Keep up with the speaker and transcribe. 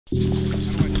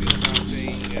about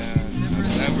being a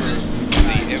member of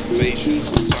the Information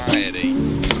Society?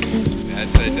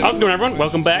 How's it going, everyone?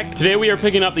 Welcome back. Today we are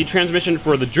picking up the transmission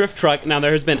for the drift truck. Now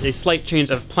there has been a slight change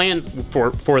of plans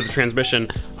for the transmission.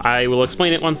 I will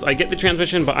explain it once I get the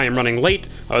transmission, but I am running late.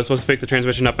 I was supposed to pick the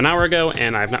transmission up an hour ago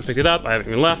and I have not picked it up. I haven't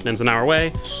even left and it's an hour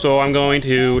away. So I'm going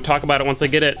to talk about it once I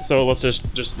get it. So let's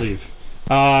just leave.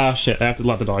 Shit, I have to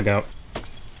let the dog out.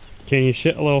 Can you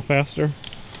shit a little faster,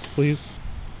 please?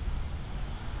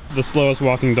 The slowest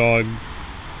walking dog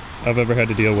I've ever had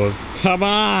to deal with. Come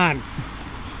on!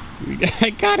 I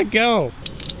gotta go.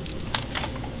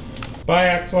 Bye,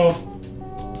 Axel.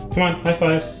 Come on, high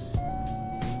five.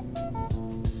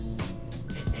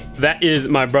 That is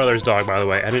my brother's dog, by the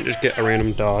way. I didn't just get a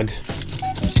random dog.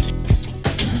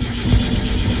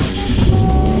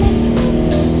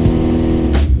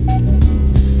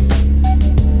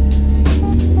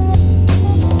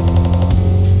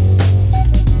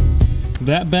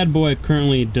 That bad boy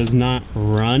currently does not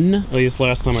run. At least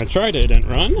last time I tried it didn't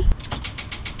run.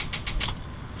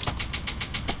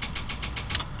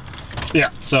 Yeah,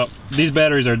 so these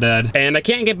batteries are dead. And I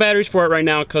can't get batteries for it right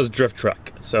now because drift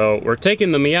truck. So we're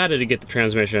taking the Miata to get the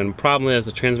transmission. Problem is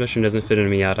the transmission doesn't fit in a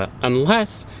Miata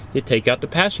unless you take out the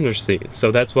passenger seat.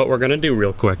 So that's what we're gonna do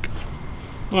real quick.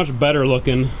 Much better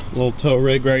looking little tow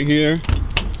rig right here.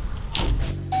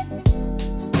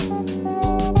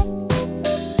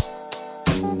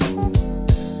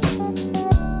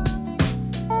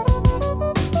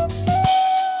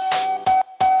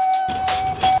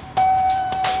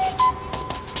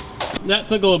 That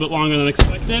took a little bit longer than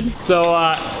expected. So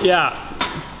yeah,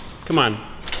 come on.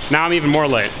 Now I'm even more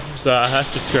late, so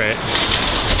that's just great.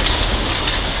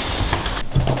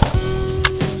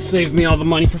 Saved me all the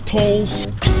money for tolls.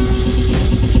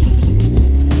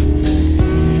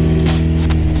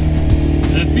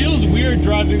 And it feels weird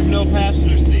driving with no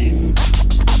passenger seat.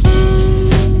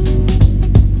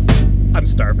 I'm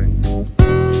starving.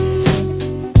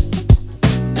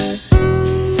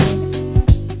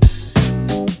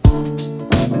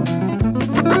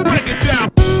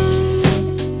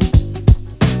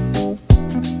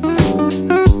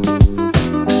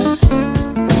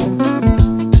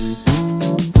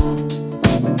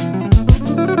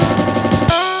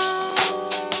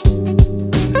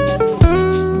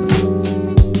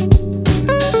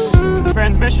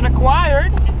 Transmission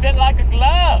acquired. It fit like a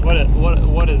glove.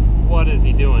 What is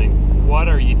he doing? What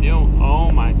are you doing?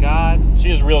 Oh my God. She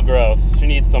is real gross. She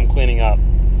needs some cleaning up.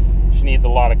 She needs a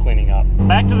lot of cleaning up.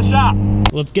 Back to the shop.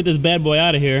 Let's get this bad boy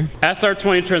out of here.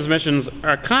 SR20 transmissions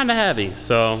are kind of heavy,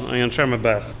 so I'm gonna try my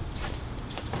best.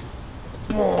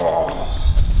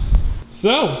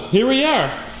 So here we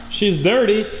are. She's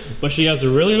dirty, but she has a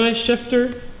really nice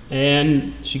shifter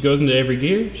and she goes into every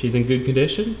gear. She's in good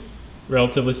condition.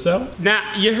 Relatively so.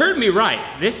 Now, you heard me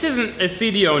right. This isn't a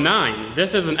CD09.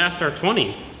 This is an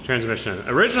SR20 transmission.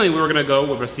 Originally, we were gonna go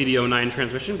with a CD09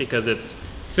 transmission because it's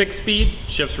 6-speed,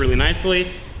 shifts really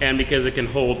nicely, and because it can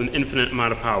hold an infinite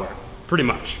amount of power, pretty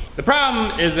much. The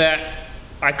problem is that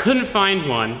I couldn't find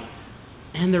one,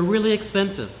 and they're really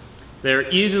expensive. They're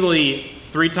easily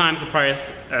 3 times the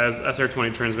price as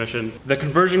SR20 transmissions. The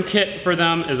conversion kit for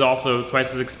them is also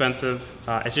twice as expensive.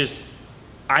 It's just,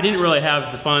 I didn't really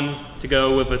have the funds to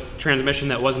go with a transmission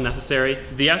that wasn't necessary.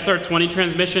 The SR20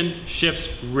 transmission shifts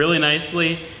really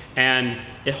nicely and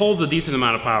it holds a decent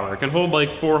amount of power. It can hold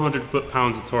like 400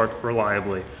 foot-pounds of torque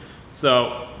reliably.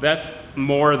 So that's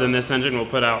more than this engine will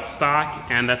put out stock,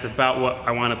 and that's about what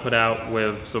I want to put out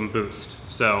with some boost.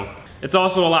 So it's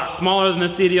also a lot smaller than the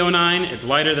CD09, it's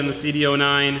lighter than the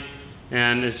CD09,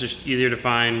 and it's just easier to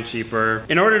find, cheaper.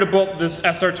 In order to bolt this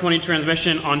SR20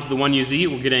 transmission onto the 1UZ,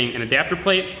 we're getting an adapter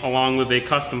plate along with a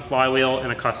custom flywheel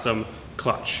and a custom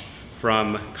clutch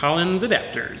from Collins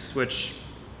Adapters, which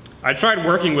I tried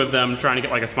working with them trying to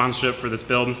get like a sponsorship for this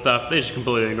build and stuff. They just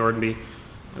completely ignored me.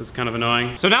 It was kind of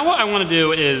annoying. So now what I want to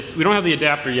do is, we don't have the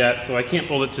adapter yet, so I can't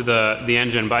bolt it to the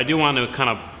engine, but I do want to kind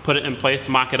of put it in place,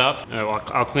 mock it up.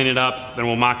 I'll clean it up, then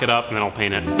we'll mock it up, and then I'll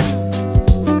paint it.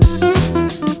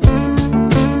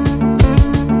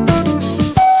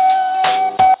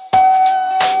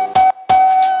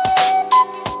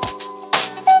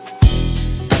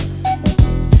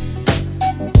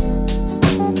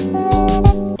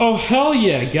 Oh hell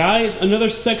yeah, guys, another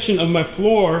section of my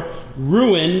floor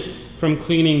ruined from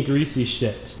cleaning greasy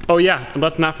shit. Oh yeah, and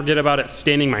let's not forget about it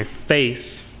staining my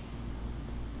face.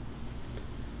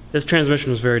 This transmission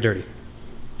was very dirty.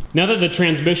 Now that the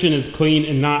transmission is clean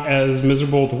and not as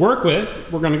miserable to work with,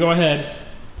 we're gonna go ahead,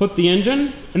 put the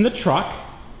engine in the truck,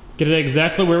 get it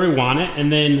exactly where we want it,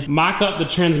 and then mock up the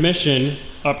transmission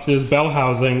up to this bell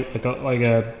housing like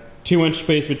a 2-inch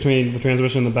space between the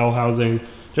transmission and the bell housing,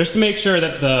 just to make sure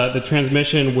that the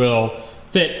transmission will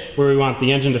fit where we want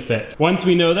the engine to fit. Once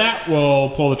we know that, we'll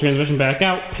pull the transmission back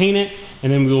out, paint it,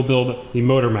 and then we will build the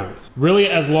motor mounts. Really,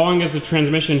 as long as the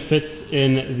transmission fits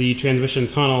in the transmission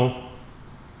tunnel,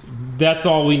 that's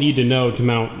all we need to know to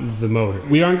mount the motor.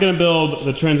 We aren't gonna build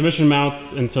the transmission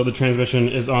mounts until the transmission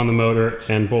is on the motor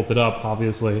and bolted up,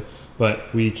 obviously,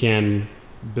 but we can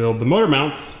build the motor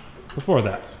mounts before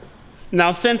that.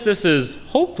 Now, since this is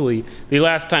hopefully the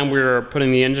last time we're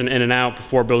putting the engine in and out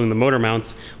before building the motor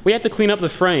mounts, we have to clean up the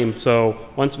frame. So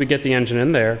once we get the engine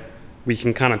in there, we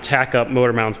can kind of tack up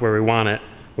motor mounts where we want it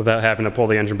without having to pull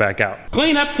the engine back out.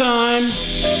 Cleanup time!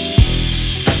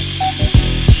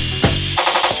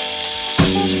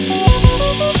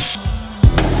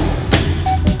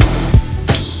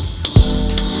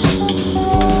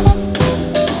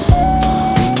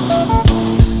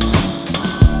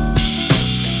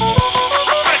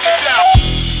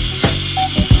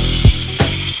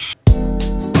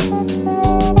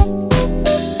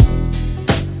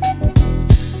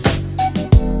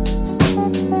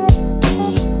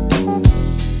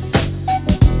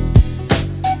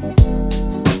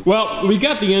 Well, we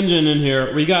got the engine in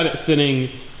here. We got it sitting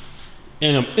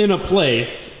in a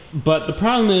place, but the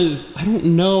problem is I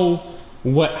don't know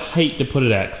what height to put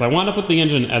it at, because I want to put the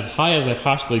engine as high as I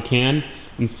possibly can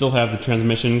and still have the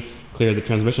transmission clear the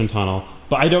transmission tunnel.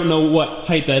 But I don't know what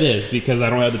height that is because I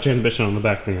don't have the transmission on the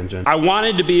back of the engine. I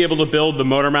wanted to be able to build the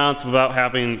motor mounts without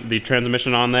having the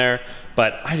transmission on there,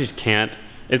 but I just can't.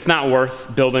 It's not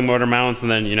worth building motor mounts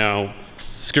and then, you know,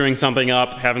 screwing something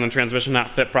up, having the transmission not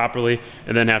fit properly,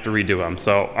 and then have to redo them.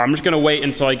 So I'm just gonna wait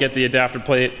until I get the adapter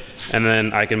plate, and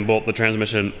then I can bolt the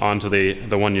transmission onto the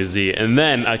 1UZ, and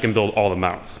then I can build all the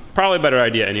mounts. Probably a better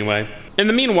idea anyway. In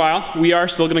the meanwhile, we are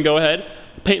still gonna go ahead,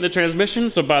 paint the transmission,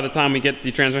 so by the time we get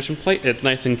the transmission plate, it's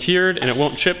nice and cured, and it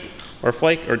won't chip or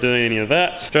flake or do any of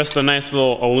that. Just a nice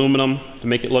little aluminum to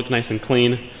make it look nice and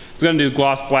clean. I was gonna do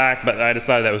gloss black, but I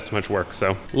decided that was too much work,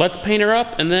 so let's paint her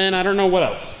up, and then I don't know what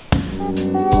else.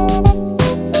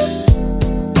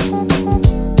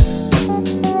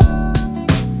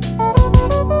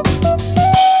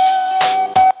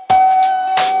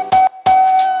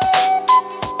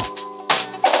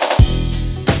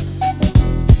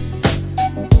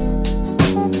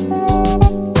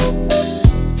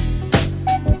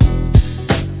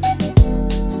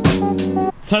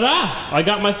 Ta-da! I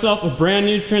got myself a brand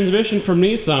new transmission from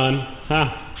Nissan.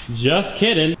 Ha. Just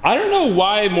kidding. I don't know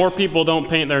why more people don't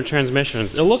paint their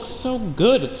transmissions. It looks so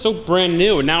good. It's so brand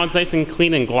new. And now it's nice and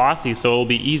clean and glossy, so it'll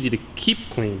be easy to keep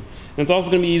clean. And it's also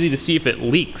gonna be easy to see if it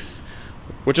leaks,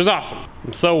 which is awesome.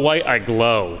 I'm so white, I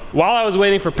glow. While I was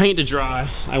waiting for paint to dry,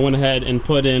 I went ahead and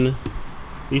put in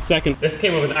the second. This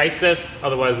came with an ISIS,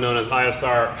 otherwise known as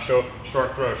ISR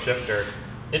short throw shifter.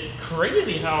 It's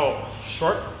crazy how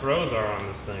short the throws are on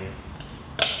this thing. It's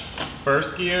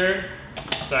first gear,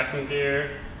 second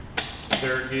gear,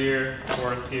 third gear,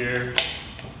 fourth gear,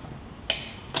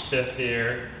 fifth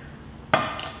gear,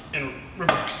 and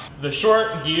reverse. The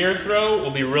short gear throw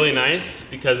will be really nice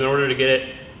because in order to get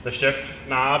it, the shift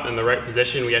knob in the right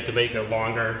position, we have to make a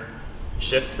longer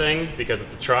shift thing because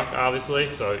it's a truck, obviously,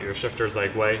 so your shifter's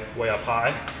like way up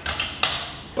high.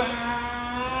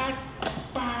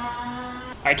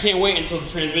 I can't wait until the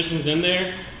transmission's in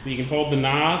there, you can hold the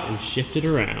knob and shift it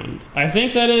around. I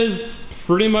think that is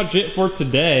pretty much it for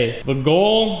today. The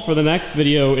goal for the next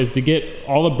video is to get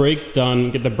all the brakes done,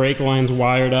 get the brake lines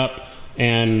wired up,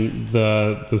 and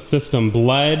the system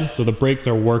bled so the brakes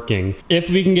are working. If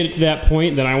we can get it to that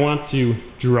point, then I want to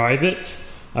drive it.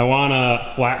 I want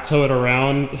to flat tow it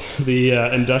around the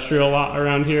industrial lot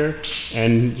around here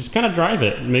and just kind of drive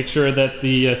it. Make sure that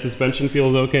the suspension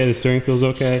feels okay, the steering feels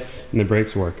okay, and the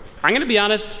brakes work. I'm gonna be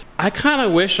honest, I kind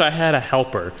of wish I had a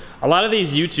helper. A lot of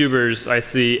these YouTubers I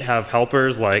see have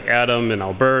helpers like Adam and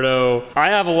Alberto. I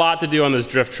have a lot to do on this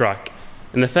drift truck,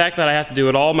 and the fact that I have to do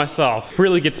it all myself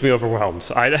really gets me overwhelmed.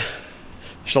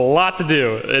 There's a lot to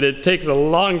do, and it takes a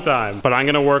long time, but I'm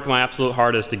gonna work my absolute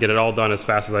hardest to get it all done as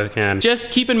fast as I can.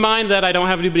 Just keep in mind that I don't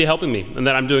have anybody helping me, and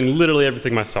that I'm doing literally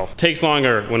everything myself. It takes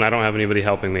longer when I don't have anybody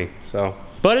helping me, so.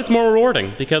 But it's more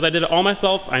rewarding, because I did it all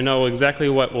myself. I know exactly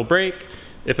what will break,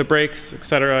 if it breaks,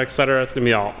 etc., etc. It's gonna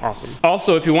be all awesome.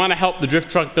 Also, if you wanna help the drift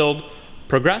truck build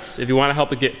progress, if you wanna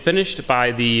help it get finished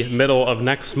by the middle of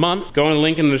next month, go on the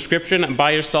link in the description and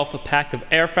buy yourself a pack of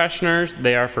air fresheners.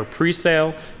 They are for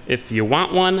pre-sale. If you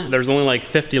want one, there's only like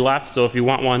 50 left, so if you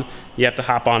want one, you have to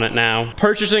hop on it now.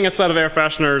 Purchasing a set of air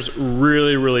fresheners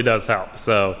really, really does help.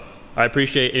 So I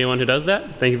appreciate anyone who does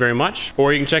that. Thank you very much.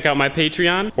 Or you can check out my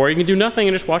Patreon, or you can do nothing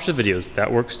and just watch the videos.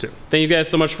 That works too. Thank you guys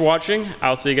so much for watching.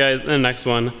 I'll see you guys in the next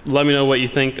one. Let me know what you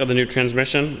think of the new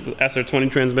transmission, the SR20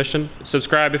 transmission.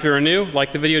 Subscribe if you're new,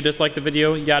 like the video, dislike the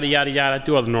video, yada, yada, yada,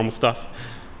 do all the normal stuff.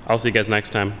 I'll see you guys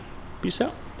next time. Peace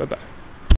out. Bye-bye.